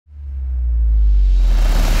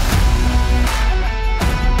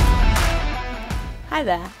Hi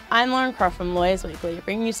there, I'm Lauren Croft from Lawyers Weekly,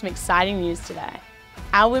 bringing you some exciting news today.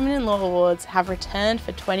 Our Women in Law Awards have returned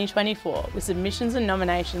for 2024 with submissions and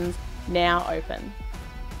nominations now open.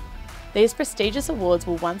 These prestigious awards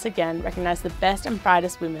will once again recognise the best and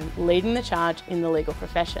brightest women leading the charge in the legal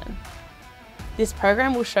profession. This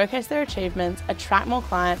program will showcase their achievements, attract more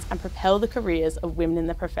clients and propel the careers of women in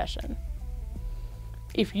the profession.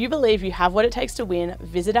 If you believe you have what it takes to win,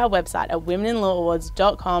 visit our website at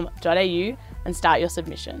womeninlawawards.com.au and start your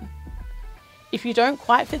submission. If you don't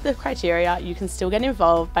quite fit the criteria, you can still get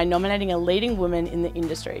involved by nominating a leading woman in the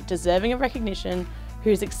industry deserving of recognition who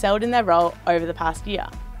has excelled in their role over the past year.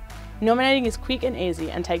 Nominating is quick and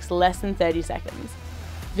easy and takes less than 30 seconds.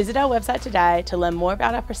 Visit our website today to learn more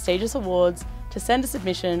about our prestigious awards, to send a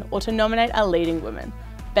submission or to nominate a leading woman.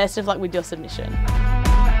 Best of luck with your submission.